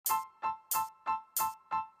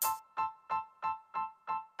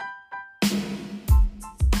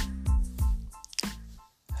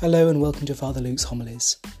Hello and welcome to Father Luke's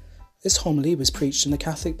Homilies. This homily was preached in the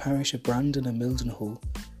Catholic parish of Brandon and Mildenhall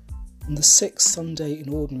on the 6th Sunday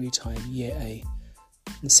in Ordinary Time, Year A,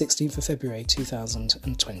 on the 16th of February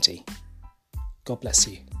 2020. God bless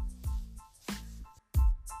you.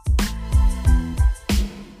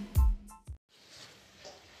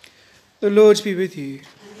 The Lord be with you.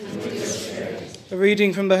 And with your spirit. A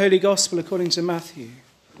reading from the Holy Gospel according to Matthew.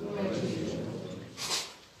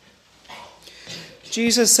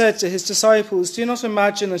 Jesus said to his disciples, "Do not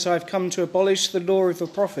imagine that I have come to abolish the law of the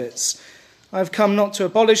prophets. I have come not to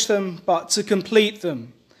abolish them, but to complete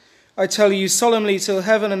them. I tell you solemnly, till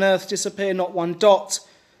heaven and earth disappear, not one dot,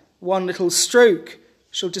 one little stroke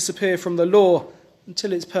shall disappear from the law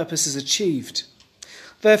until its purpose is achieved.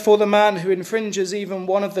 Therefore the man who infringes even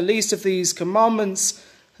one of the least of these commandments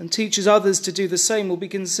and teaches others to do the same will be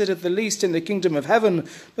considered the least in the kingdom of heaven,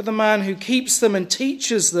 but the man who keeps them and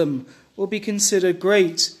teaches them will be considered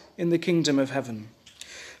great in the kingdom of heaven.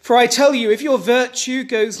 For I tell you, if your virtue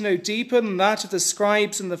goes no deeper than that of the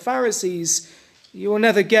scribes and the Pharisees, you will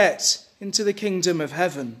never get into the kingdom of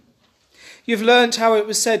heaven. You've learnt how it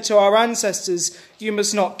was said to our ancestors, 'You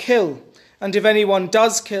must not kill, and if anyone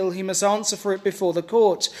does kill, he must answer for it before the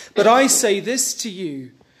court.' But I say this to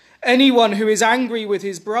you, anyone who is angry with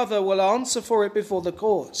his brother will answer for it before the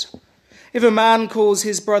court. If a man calls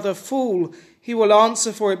his brother fool, he will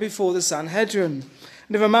answer for it before the Sanhedrin.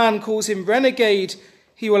 And if a man calls him renegade,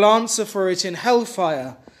 he will answer for it in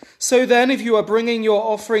hellfire. So then, if you are bringing your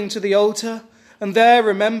offering to the altar, and there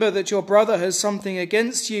remember that your brother has something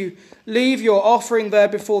against you, leave your offering there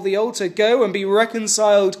before the altar, go and be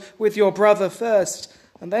reconciled with your brother first,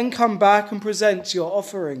 and then come back and present your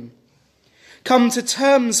offering. Come to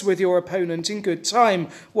terms with your opponent in good time,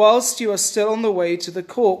 whilst you are still on the way to the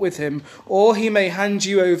court with him, or he may hand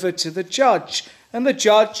you over to the judge, and the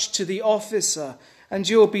judge to the officer, and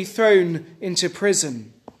you will be thrown into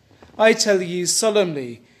prison. I tell you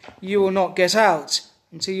solemnly, you will not get out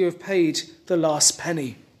until you have paid the last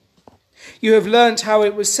penny. You have learnt how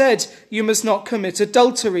it was said, 'You must not commit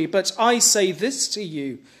adultery,' but I say this to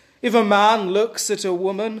you, if a man looks at a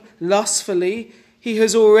woman lustfully, he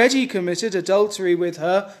has already committed adultery with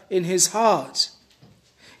her in his heart.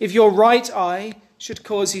 If your right eye should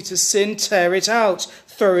cause you to sin, tear it out,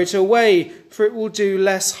 throw it away, for it will do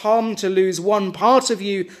less harm to lose one part of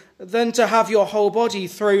you than to have your whole body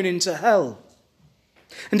thrown into hell.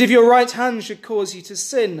 And if your right hand should cause you to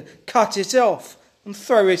sin, cut it off and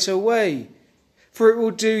throw it away, for it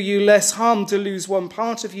will do you less harm to lose one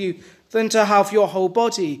part of you than to have your whole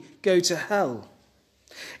body go to hell.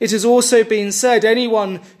 It has also been said,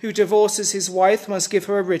 anyone who divorces his wife must give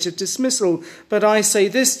her a writ of dismissal. But I say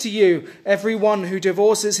this to you, everyone who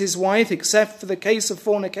divorces his wife, except for the case of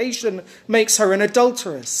fornication, makes her an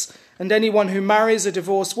adulteress, and anyone who marries a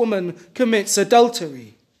divorced woman commits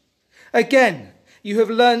adultery. Again, you have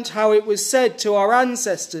learnt how it was said to our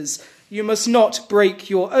ancestors, 'You must not break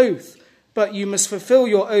your oath, but you must fulfill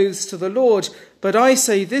your oaths to the Lord.' But I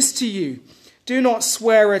say this to you, do not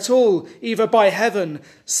swear at all, either by heaven,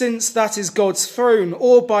 since that is God's throne,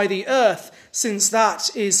 or by the earth, since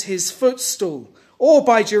that is his footstool, or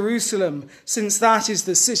by Jerusalem, since that is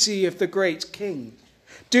the city of the great King.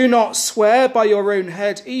 Do not swear by your own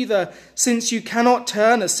head either, since you cannot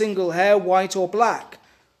turn a single hair white or black.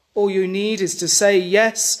 All you need is to say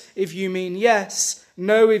yes if you mean yes,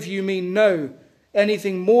 no if you mean no.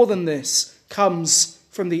 Anything more than this comes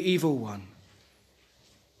from the evil one."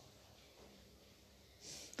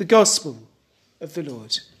 The Gospel of the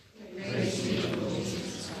Lord. Praise to you, Lord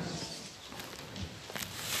Jesus Christ.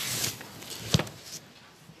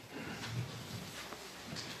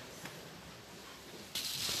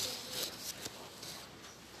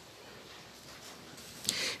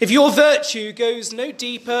 If your virtue goes no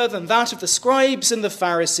deeper than that of the scribes and the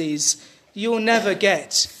Pharisees, you will never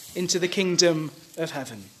get into the kingdom of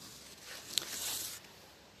heaven.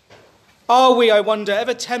 Are we, I wonder,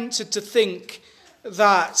 ever tempted to think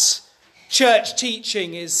that church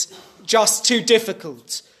teaching is just too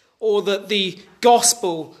difficult, or that the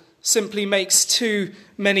gospel simply makes too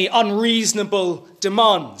many unreasonable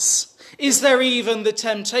demands? Is there even the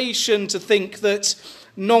temptation to think that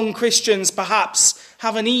non-Christians perhaps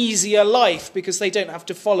have an easier life because they don't have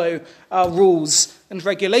to follow our rules and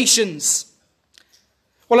regulations?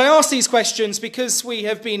 Well, I ask these questions because we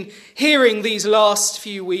have been hearing these last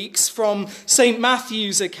few weeks from St.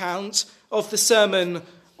 Matthew's account of the Sermon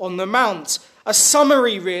on the Mount, a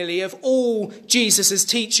summary really of all Jesus'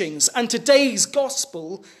 teachings. And today's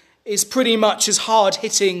gospel is pretty much as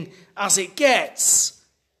hard-hitting as it gets.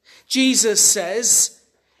 Jesus says,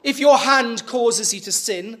 if your hand causes you to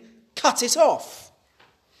sin, cut it off.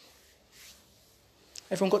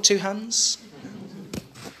 Everyone got two hands?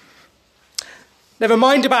 Never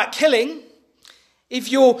mind about killing.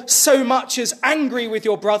 If you're so much as angry with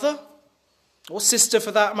your brother, or sister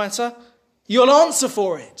for that matter, you'll answer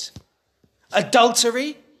for it.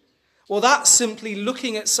 Adultery? Well, that's simply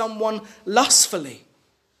looking at someone lustfully.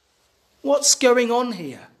 What's going on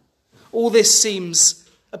here? All this seems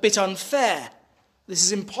a bit unfair. This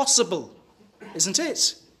is impossible, isn't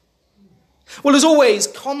it? Well, as always,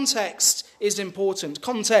 context is important.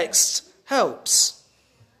 Context helps.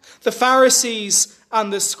 The Pharisees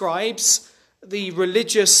and the scribes, the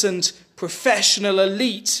religious and professional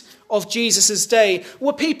elite of Jesus' day,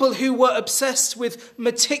 were people who were obsessed with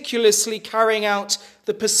meticulously carrying out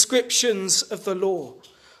the prescriptions of the law.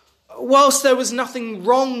 Whilst there was nothing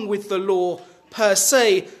wrong with the law per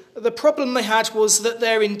se, the problem they had was that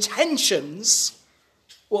their intentions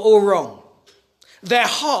were all wrong. Their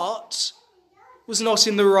heart was not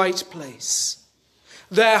in the right place.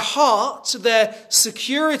 Their heart, their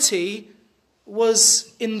security,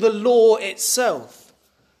 was in the law itself.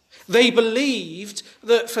 They believed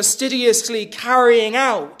that fastidiously carrying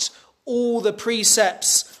out all the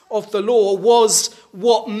precepts of the law was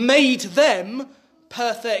what made them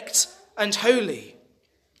perfect and holy.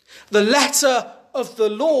 The letter of the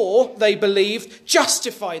law, they believed,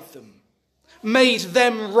 justified them, made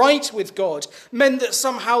them right with God, meant that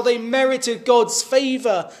somehow they merited God's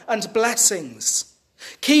favour and blessings.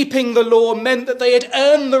 Keeping the law meant that they had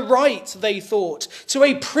earned the right, they thought, to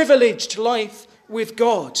a privileged life with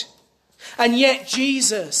God. And yet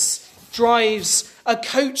Jesus drives a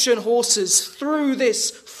coach and horses through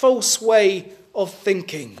this false way of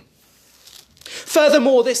thinking.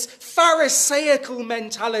 Furthermore, this Pharisaical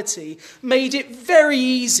mentality made it very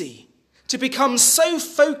easy to become so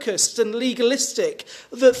focused and legalistic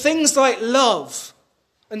that things like love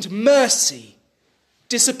and mercy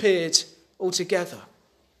disappeared altogether.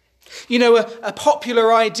 You know, a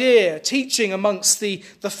popular idea teaching amongst the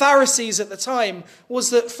Pharisees at the time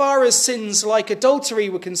was that far as sins like adultery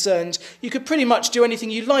were concerned, you could pretty much do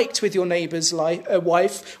anything you liked with your neighbour's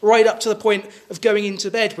wife, right up to the point of going into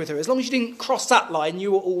bed with her. As long as you didn't cross that line,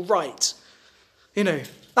 you were all right. You know,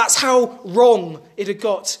 that's how wrong it had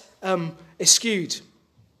got eschewed.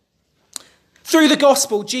 Through the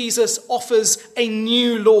gospel, Jesus offers a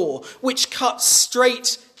new law which cuts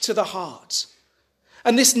straight to the heart.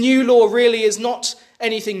 And this new law really is not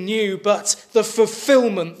anything new, but the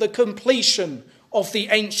fulfillment, the completion of the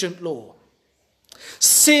ancient law.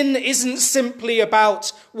 Sin isn't simply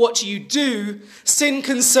about what you do. Sin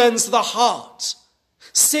concerns the heart.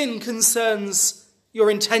 Sin concerns your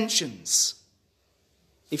intentions.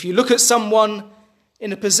 If you look at someone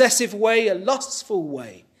in a possessive way, a lustful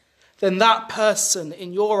way, then that person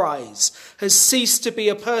in your eyes has ceased to be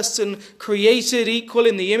a person created equal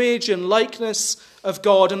in the image and likeness of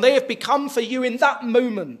God, and they have become for you in that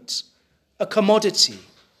moment a commodity,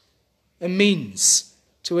 a means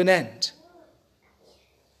to an end.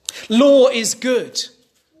 Law is good,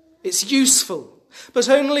 it's useful, but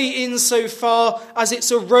only insofar as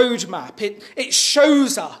it's a roadmap. It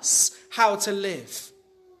shows us how to live.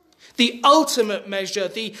 The ultimate measure,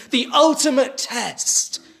 the ultimate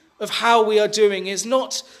test of how we are doing is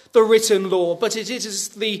not the written law, but it is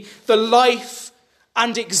the life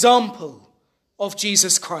and example of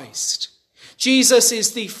Jesus Christ. Jesus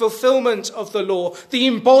is the fulfillment of the law, the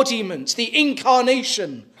embodiment, the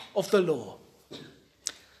incarnation of the law.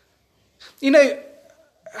 You know,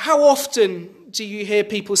 how often do you hear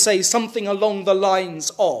people say something along the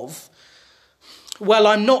lines of, well,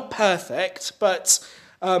 I'm not perfect, but,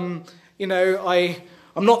 I'm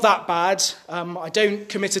not that bad. I don't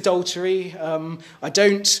commit adultery. I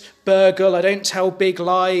don't burgle. I don't tell big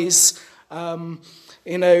lies.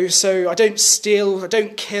 So I don't steal. I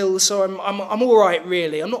don't kill. So I'm all right,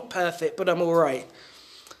 really. I'm not perfect, but I'm all right.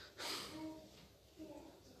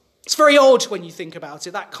 It's very odd when you think about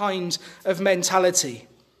it, that kind of mentality.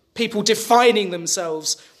 People defining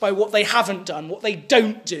themselves by what they haven't done, what they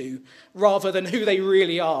don't do, rather than who they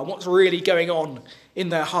really are and what's really going on in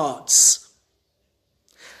their hearts.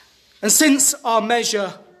 And since our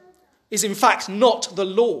measure is in fact not the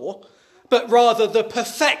law, but rather the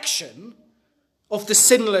perfection of the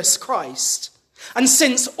sinless Christ, and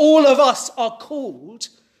since all of us are called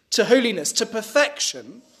to holiness, to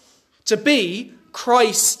perfection, to be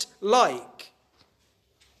Christ-like,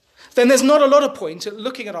 then there's not a lot of point at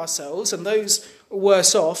looking at ourselves and those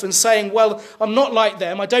worse off and saying, well, I'm not like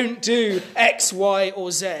them, I don't do X, Y, or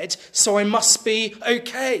Z, so I must be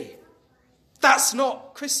okay. That's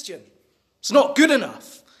not Christian. It's not good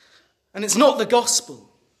enough. And it's not the gospel.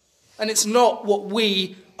 And it's not what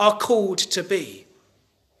we are called to be.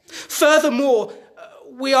 Furthermore,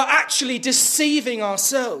 we are actually deceiving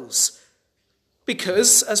ourselves.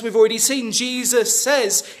 Because, as we've already seen, Jesus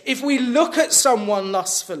says, if we look at someone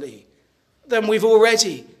lustfully, then we've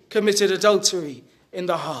already committed adultery in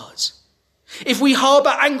the heart. If we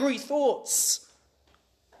harbour angry thoughts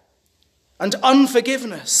and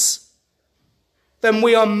unforgiveness, then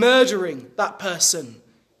we are murdering that person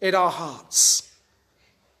in our hearts.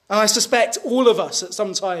 And I suspect all of us at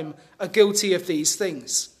some time are guilty of these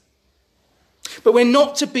things. But we're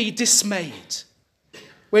not to be dismayed.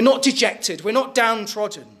 We're not dejected. We're not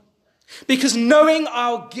downtrodden. Because knowing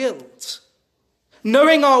our guilt,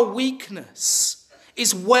 knowing our weakness,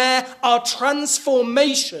 is where our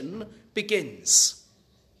transformation begins.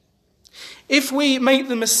 If we make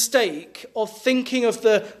the mistake of thinking of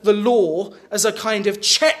the law as a kind of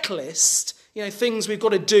checklist, things we've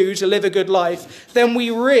got to do to live a good life, then we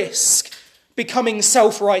risk becoming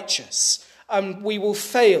self-righteous and we will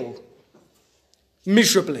fail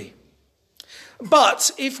miserably.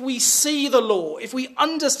 But if we see the law, if we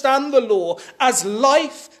understand the law as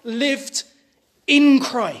life lived in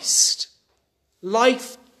Christ,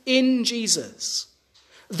 life in Jesus,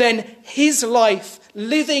 then his life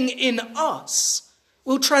living in us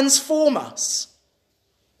will transform us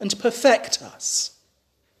and perfect us.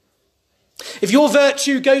 If your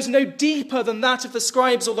virtue goes no deeper than that of the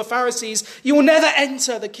scribes or the Pharisees, you will never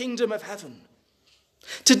enter the kingdom of heaven.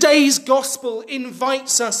 Today's gospel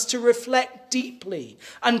invites us to reflect deeply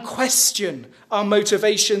and question our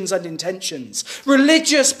motivations and intentions.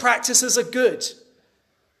 Religious practices are good,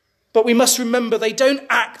 but we must remember they don't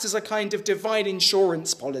act as a kind of divine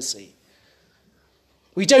insurance policy.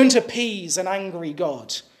 We don't appease an angry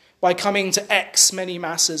God by coming to X many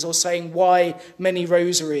masses or saying Y many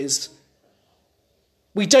rosaries.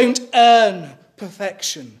 We don't earn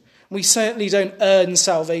perfection. We certainly don't earn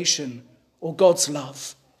salvation or God's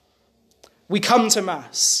love. We come to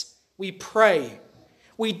Mass, we pray,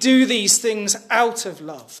 we do these things out of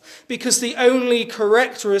love, because the only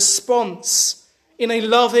correct response in a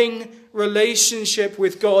loving relationship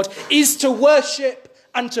with God is to worship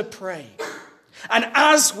and to pray. And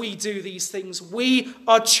as we do these things, we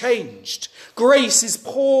are changed. Grace is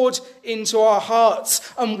poured into our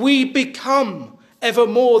hearts, and we become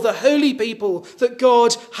evermore the holy people that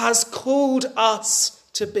God has called us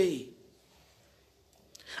to be.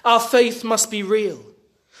 Our faith must be real.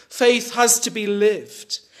 Faith has to be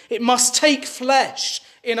lived. It must take flesh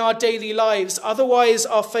in our daily lives. Otherwise,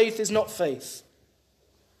 our faith is not faith,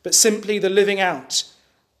 but simply the living out,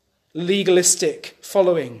 legalistic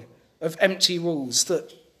following of empty rules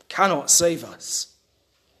that cannot save us.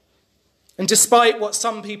 And despite what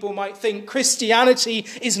some people might think, Christianity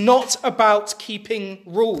is not about keeping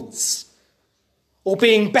rules or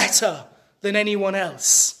being better than anyone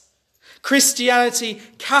else. Christianity,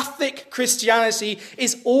 Catholic Christianity,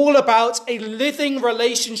 is all about a living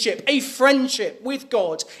relationship, a friendship with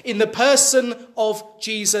God in the person of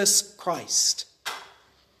Jesus Christ.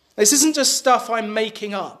 This isn't just stuff I'm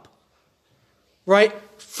making up, right?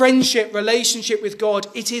 Friendship, relationship with God,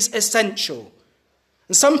 it is essential.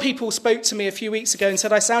 And some people spoke to me a few weeks ago and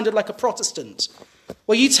said I sounded like a Protestant.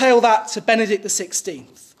 Well, you tell that to Benedict XVI.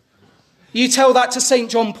 You tell that to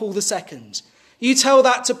St. John Paul II. You tell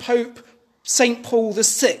that to Pope St. Paul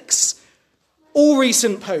VI. All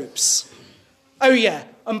recent popes. Oh yeah,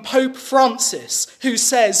 and Pope Francis, who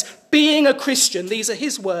says, being a Christian, these are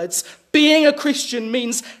his words, being a Christian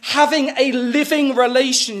means having a living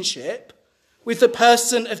relationship with the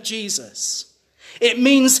person of Jesus. It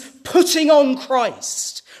means putting on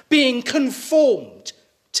Christ, being conformed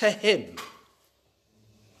to him.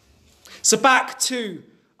 So back to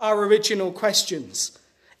our original questions.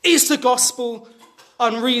 Is the gospel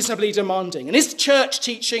unreasonably demanding? And is church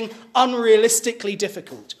teaching unrealistically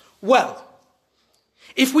difficult? Well,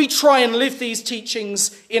 if we try and live these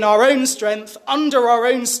teachings in our own strength, under our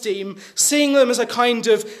own steam, seeing them as a kind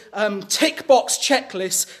of tick box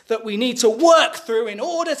checklist that we need to work through in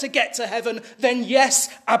order to get to heaven, then yes,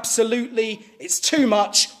 absolutely, it's too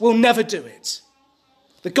much. We'll never do it.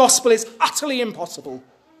 The gospel is utterly impossible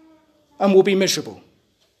and will be miserable.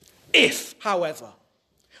 If, however,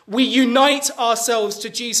 we unite ourselves to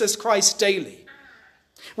Jesus Christ daily,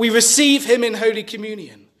 we receive him in Holy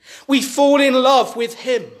Communion, we fall in love with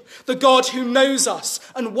him, the God who knows us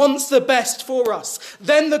and wants the best for us,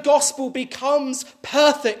 then the gospel becomes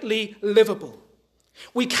perfectly livable.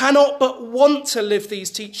 We cannot but want to live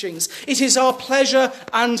these teachings. It is our pleasure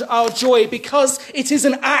and our joy because it is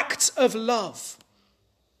an act of love.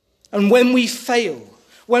 And when we fail,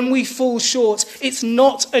 when we fall short, it's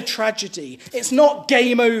not a tragedy. It's not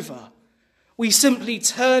game over. We simply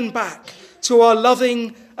turn back to our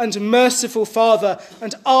loving and merciful Father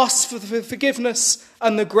and ask for the forgiveness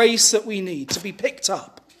and the grace that we need to be picked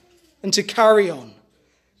up and to carry on,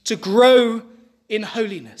 to grow in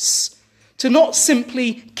holiness, to not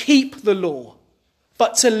simply keep the law,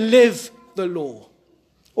 but to live the law,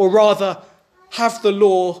 or rather have the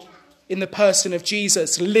law in the person of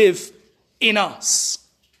Jesus live in us.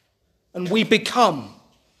 And we become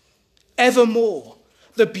evermore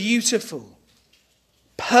the beautiful,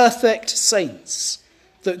 perfect saints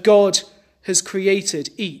that God has created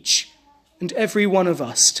each and every one of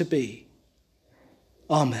us to be.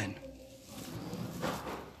 Amen.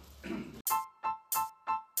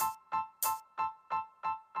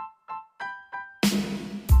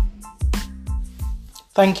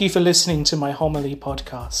 Thank you for listening to my homily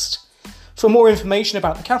podcast. For more information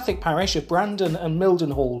about the Catholic parish of Brandon and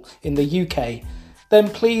Mildenhall in the UK, then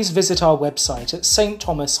please visit our website at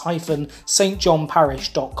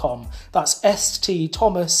stthomas-stjohnparish.com. That's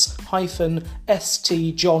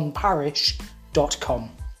stthomas-stjohnparish.com.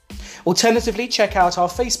 Alternatively, check out our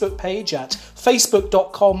Facebook page at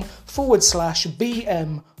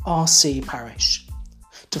facebook.com/BMRC Parish.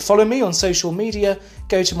 To follow me on social media,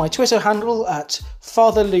 go to my Twitter handle at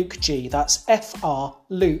Father Luke G. That's FR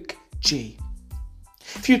Luke G.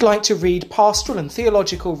 If you'd like to read pastoral and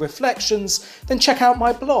theological reflections, then check out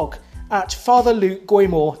my blog at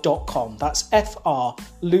fatherlukegoymore.com. That's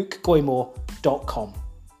frlukegoymore.com.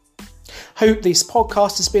 Hope this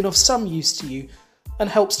podcast has been of some use to you and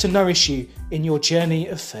helps to nourish you in your journey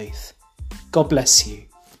of faith. God bless you.